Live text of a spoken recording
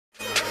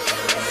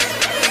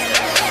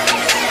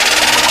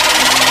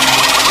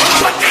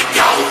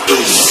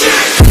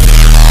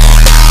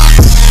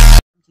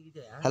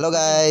Hello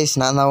guys,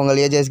 நான் தான் உங்கள்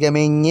ஏஜஸ்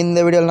கேமிங். இந்த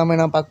வீடியோவில் நம்ம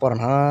என்ன பார்க்க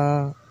போகிறோன்னா,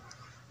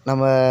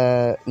 நம்ம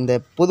இந்த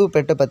புது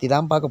பெட்டை பற்றி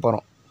தான் பார்க்க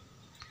போகிறோம்.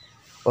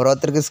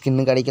 ஒருத்தருக்கு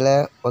ஸ்கின்னு கிடைக்கல,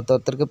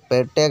 ஒருத்தருக்கு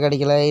பெட்டே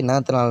கிடைக்கல.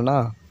 என்னத்தினாலனா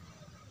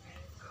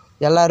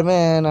எல்லாருமே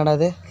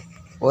நடாது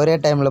ஒரே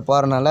டைமில்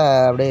போகிறனால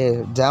அப்படியே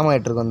ஜாம்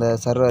ஆகிட்டுருக்கும் இந்த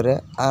சர்வரு.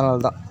 அதனால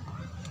தான்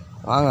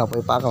வாங்க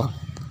போய் பார்க்கலாம்.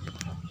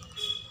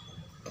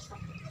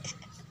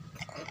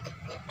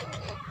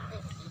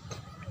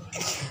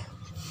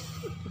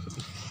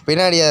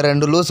 பின்னாடி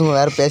ரெண்டு லூஸுங்க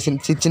வேறு பேசி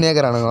சிச்சுனே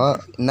இருக்கிறானுங்க.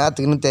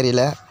 என்னத்துக்குன்னு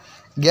தெரியல.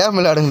 கேம்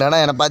விளையாடுங்கடானா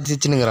என்னை பார்த்து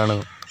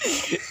சிச்சுனுங்கிறானுங்க.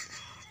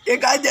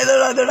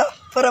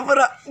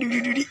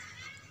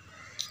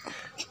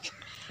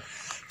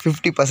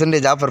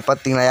 50% ஆஃபர்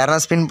பார்த்தீங்களா? யாரா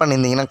ஸ்பின்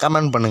பண்ணியிருந்தீங்கன்னா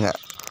கமெண்ட் பண்ணுங்கள்.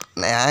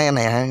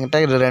 என்கிட்ட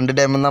 2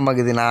 டைமண்ட் தான்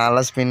பார்க்குது.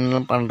 நான்லாம் ஸ்பின்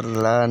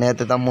பண்ணுறதில்ல.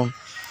 நேற்று தான்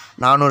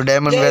 400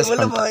 டைமண்ட் வேஸ்ட்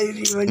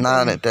பண்ணிட்டேன்.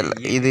 நான் தெரியல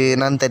இது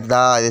என்னன்னு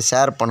தெரியுதா? இது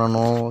ஷேர்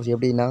பண்ணணும்.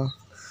 எப்படின்னா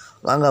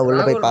வாங்க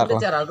உள்ளே போய்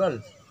பார்க்கலாம்.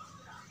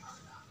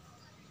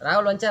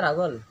 ராகுல் வந்துச்சா?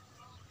 ராகுல்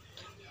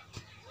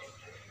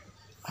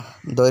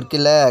இந்த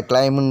ஒர்க்கில்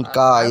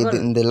கிளைமன்கா இது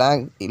இந்த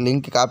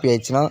லிங்க் காப்பி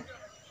ஆயிடுச்சுன்னா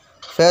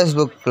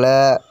ஃபேஸ்புக்கில்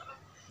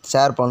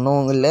ஷேர்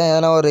பண்ணும். இல்லை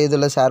ஏன்னா ஒரு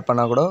இதில் ஷேர்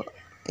பண்ணால் கூட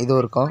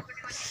இதுவும் இருக்கும்.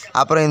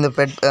 அப்புறம் இந்த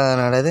பெட்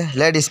நடக்குது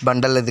லேடிஸ்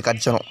பண்டல் இது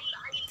கிடச்சிடும்.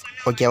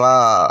 ஓகேவா?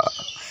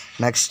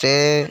 நெக்ஸ்ட்டு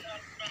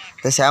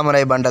இந்த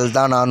சாமுராய் பண்டல்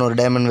தான்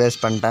 400 டைமண்ட்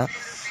வேஸ்ட் பண்ணிட்டேன்.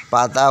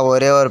 பார்த்தா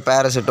ஒரே ஒரு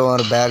பேராசூட்டும்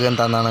ஒரு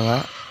பேக்குன்னு தந்தானுங்க.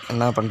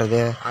 என்ன பண்ணுறது?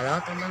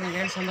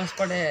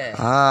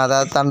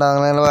 அதாவது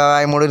தண்டாங்க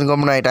வாய் மூடின்னு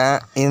கம்முன்னு ஆகிட்டேன்.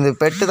 இந்த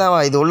பெட்டு தான்.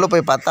 இது உள்ளே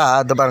போய் பார்த்தா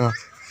அது பாருங்கள்.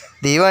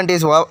 தி event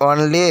is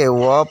only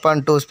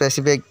open to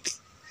specific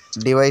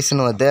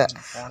டிவைஸ்னு வருது.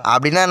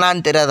 அப்படின்னா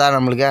என்னான்னு தெரியாதா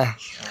நம்மளுக்கு?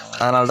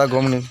 அதனால தான்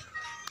கம்முன்னு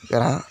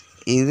இருக்கிறேன்.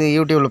 இது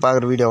யூடியூப்பில்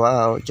பார்க்குற வீடியோவா?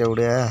 ஓகே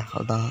விடு.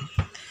 அதுதான்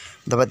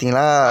இந்த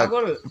பார்த்தீங்களா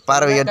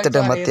பறவை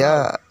எடுத்துட்டேன். பார்த்தியா?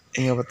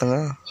 இங்கே பார்த்துங்க.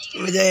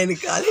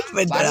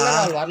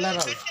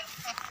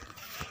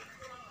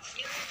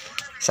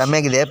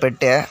 செம்மைக்குதே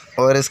பெட்டு.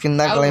 ஒரு ஸ்கின்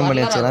தான் கிளைம்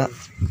பண்ணி வச்சுக்கிறேன்.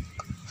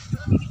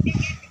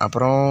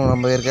 அப்புறம்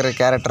நம்ம இருக்கிற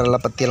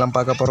கேரக்டரெல்லாம் பற்றியெல்லாம்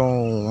பார்க்க போகிறோம்.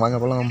 வாங்க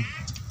போகலாம்.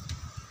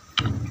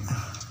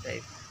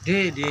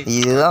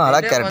 இதுதான்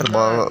அழகா கேரக்டர்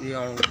போகும்.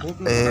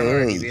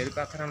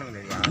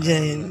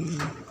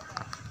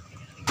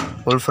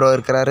 உல்ஃப்ரோ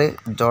இருக்கிறாரு,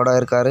 ஜோடா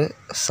இருக்கார்,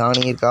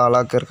 சாணி இருக்கா,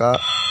 அலாக் இருக்கா,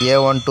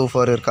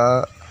 A124 இருக்கா,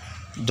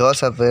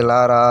 ஜோசப்,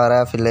 லாரா,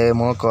 ராஃபில்,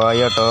 மோக்கோ,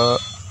 அயோட்டோ.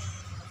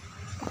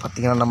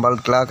 பார்த்திங்கன்னா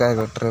நம்மளுக்கு கிளாக்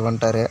கேரக்டர்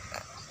வந்துட்டார்.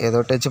 ஏதோ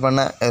டச் பண்ண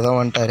ஏதோ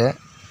வந்துட்டார்.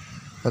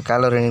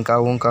 கேலரின் இருக்கா,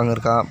 ஊங்காங்க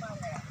இருக்கா,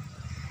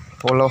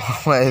 போலோ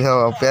ஏதோ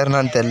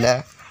பேர்னான்னு தெரில,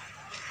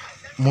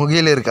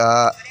 முகில் இருக்கா,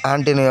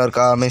 ஆண்டனியோ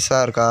இருக்கா, மிஸ்ஸா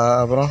இருக்கா,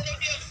 அப்புறம்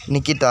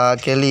நிக்கிதா,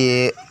 கெலி,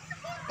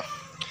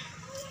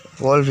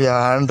 ஓல்வியா,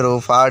 ஆண்ட்ரூ,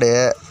 ஃபாடு.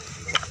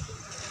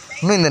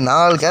 இன்னும் இந்த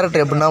 4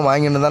 கேரக்டர் எப்படின்னா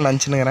வாங்கிட்டு தான்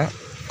நினச்சினுக்கிறேன்.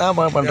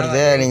 நான்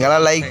பண்ணுறது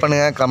நீங்களாம் லைக்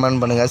பண்ணுங்கள்,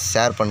 கமெண்ட் பண்ணுங்கள்,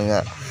 ஷேர்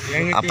பண்ணுங்கள்.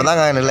 அப்போ தான்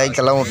எனக்கு லைக்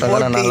எல்லாம் விட்டாங்க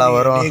நல்லா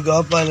வரும்.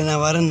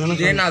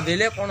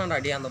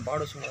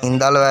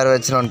 இந்த ஆள் வேறு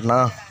வச்சுன்னு வந்துட்டுனா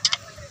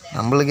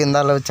நம்மளுக்கு இந்த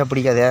ஆளை வச்சா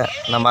பிடிக்காதே.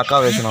 நம்ம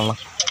அக்காவை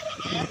வச்சுனோம்லாம்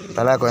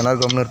தலை கொஞ்ச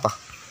நேரம் கம்னு இருப்பான்.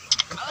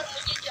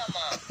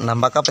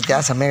 நம்ம அக்கா பற்றியா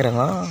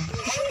சமைக்கிறாங்க.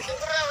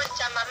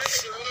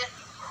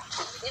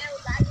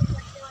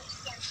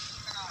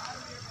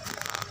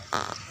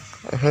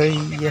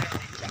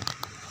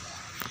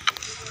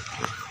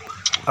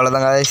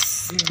 அவ்வளோதாங்க guys.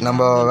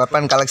 நம்ம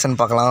வெப்பன் கலெக்ஷன்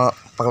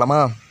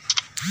பார்க்கலாமா?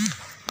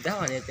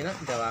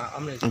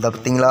 இந்த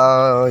பார்த்தீங்களா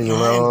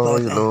இவ்வளோ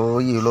இவ்வளோ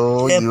இவ்வளோ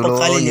இவ்வளோ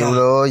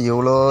இவ்வளோ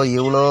இவ்வளோ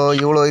இவ்வளோ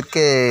இவ்வளோ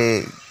இருக்கு.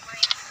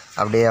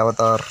 அப்படியே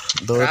Avatar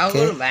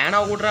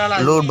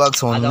loot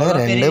box 1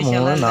 2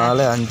 3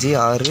 4 5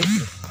 6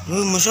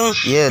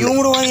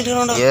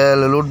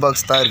 7 loot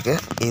box தான் இருக்குது.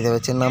 இதை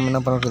வச்சு நம்ம என்ன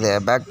பண்ணுறது?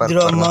 Back back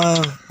 1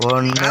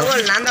 2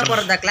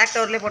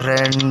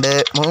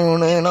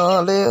 3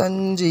 4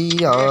 5 6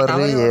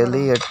 7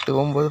 8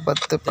 9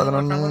 10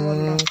 11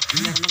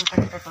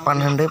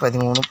 12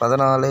 13 14 16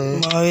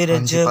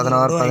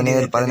 17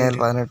 17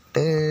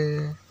 18.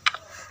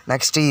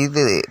 நெக்ஸ்ட்டு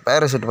இது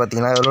பேராசூட்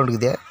பார்த்தீங்கன்னா எவ்வளோ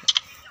இருக்குது?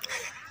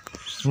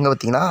 இங்கே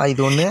பார்த்தீங்கன்னா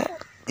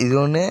இது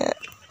ஒன்று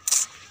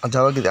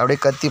ஜவக்குது. அப்படியே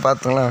கத்தி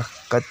பார்த்துங்களா,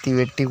 கத்தி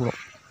வெட்டி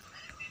கூடும்.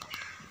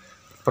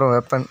 அப்புறம்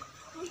வெப்பன்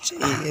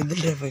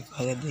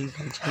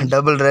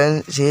டபுள்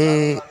ரேஞ்சு,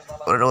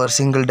 ஒரு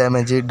சிங்கிள்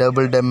டேமேஜு,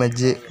 டபுள்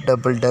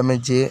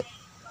டேமேஜு.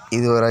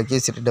 இது ஒரு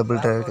அக்யூசிட்டி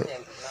டபுள் ட்ராக்கு.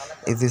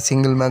 இது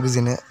சிங்கிள்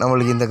மேகசினு.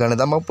 நம்மளுக்கு இந்த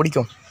கன்று தான்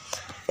பிடிக்கும்.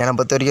 என்னை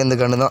பொறுத்த வரைக்கும் இந்த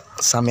கன்று தான்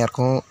செம்மையாக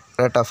இருக்கும்.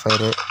 ரேட் ஆஃப்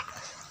ஃபயரு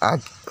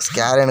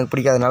ஸ்கேர் எனக்கு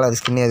பிடிக்காதனால அது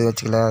ஸ்கின்னே எதுவும்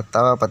வச்சுக்கல.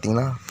 தவா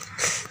பார்த்தீங்கன்னா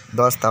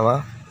தவா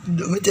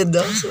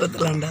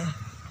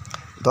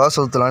தோசை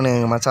ஊற்றலான்னு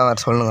எங்கள் மச்சான்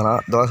வேறு சொல்லுங்கண்ணா.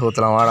 தோசை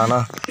ஊற்றலாம் வாடானா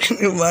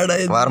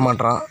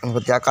வரமாட்டான்.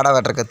 பற்றியா கடை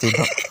வெட்டுற கத்தி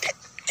தான்.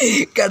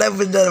 கடை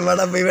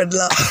வாடா போய்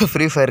வெட்டலாம்.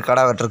 ஃப்ரீ ஃபயர்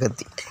கடை வெட்டுற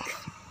கத்தி.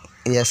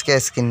 இது எஸ்கே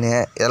ஸ்கின்னு.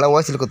 இதெல்லாம்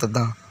ஓசியில் குத்துது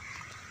தான்.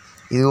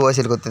 இதுவும்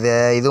ஓசியில் குத்துது,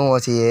 இதுவும்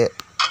ஓசியே.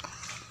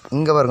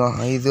 இங்கே பாருங்க,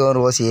 இது ஒரு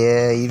ஓசியே.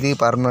 இது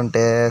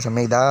பர்மனண்ட்டு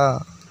சமைக்குதா.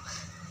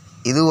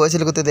 இது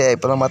ஓசியில் குத்துது.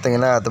 இப்போ தான்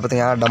பார்த்தீங்களா? அதை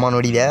பார்த்தீங்கன்னா டமான்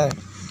ஓடிதே.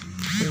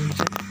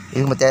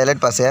 இது பார்த்தியா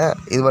எலைட் பாஸு.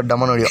 இது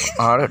டமான் ஓடியும்.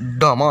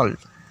 டமால்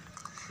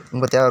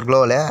இங்கே தேவை ஒரு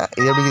க்ளோவில்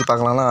இது எப்படி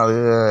பார்க்கலாம்னா அது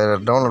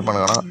டவுன்லோட்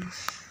பண்ணணும்.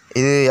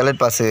 இது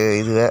எலைட் பாஸு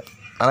இதுவே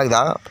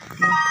நல்லாக்குதா?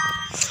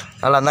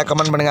 நல்லா இருந்தால்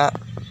கமெண்ட் பண்ணுங்கள்,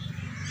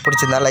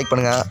 பிடிச்சிருந்தா லைக்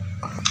பண்ணுங்கள்.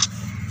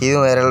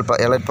 இதுவும்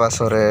எலைட் பாஸ்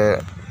ஒரு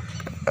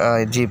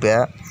ஜிபே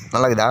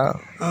நல்லாக்குதா?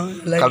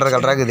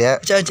 கலராக இருக்குது.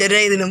 சரியா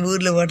இது நம்ம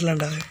ஊரில்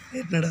ஓட்டலாம்டா.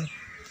 என்னடா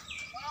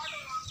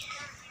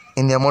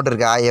இந்த அமௌண்ட்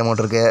இருக்குது, ஆய்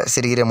அமௌண்ட் இருக்குது,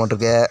 சிரிக்கிற அமௌண்ட்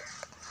இருக்குது,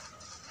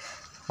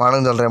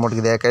 வணக்கம் சொல்கிற அமௌண்ட்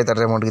இருக்குது, கை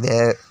தட்டுற அமௌண்ட் இருக்குது,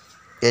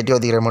 எட்டி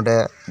ஒத்திக்கிற அமௌண்ட்டு,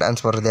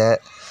 டான்ஸ் போடுறது,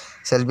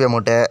 செல்ஃபி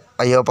அமௌண்ட்டு,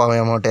 ஐயோ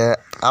பாவம் அமௌண்ட்டு.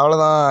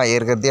 அவ்வளோதான்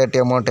இருக்கிறது 8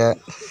 அமௌண்ட்டு.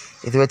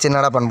 இது வச்சு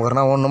என்னடா பண்ண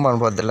போகிறேன்னா ஒன்றும் பண்ண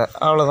போகிறதில்ல.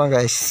 அவ்வளோதான்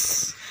கைஸ்,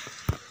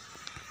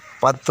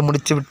 10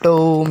 முடிச்சு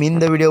விட்டோம்.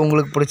 இந்த வீடியோ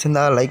உங்களுக்கு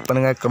பிடிச்சிருந்தா லைக்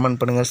பண்ணுங்கள், கமெண்ட்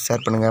பண்ணுங்கள்,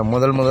 ஷேர் பண்ணுங்கள்.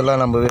 முதல்ல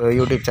நம்ம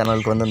யூடியூப்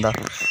சேனலுக்கு வந்திருந்தா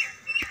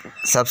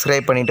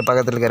சப்ஸ்கிரைப் பண்ணிவிட்டு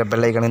பக்கத்தில் இருக்கிற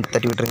பெல் ஐக்கனை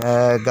தட்டி விட்டுருங்க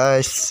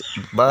கைஸ்.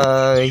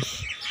 பாய்,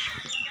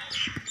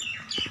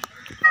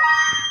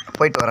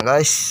 போயிட்டு வரேன்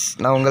காய்ஸ்.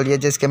 நான் உங்கள்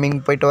ஏஜஸ் கேமிங்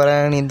போயிட்டு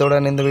வரேன்.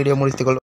 இந்த வீடியோ முடித்துக்கொள்ளும்.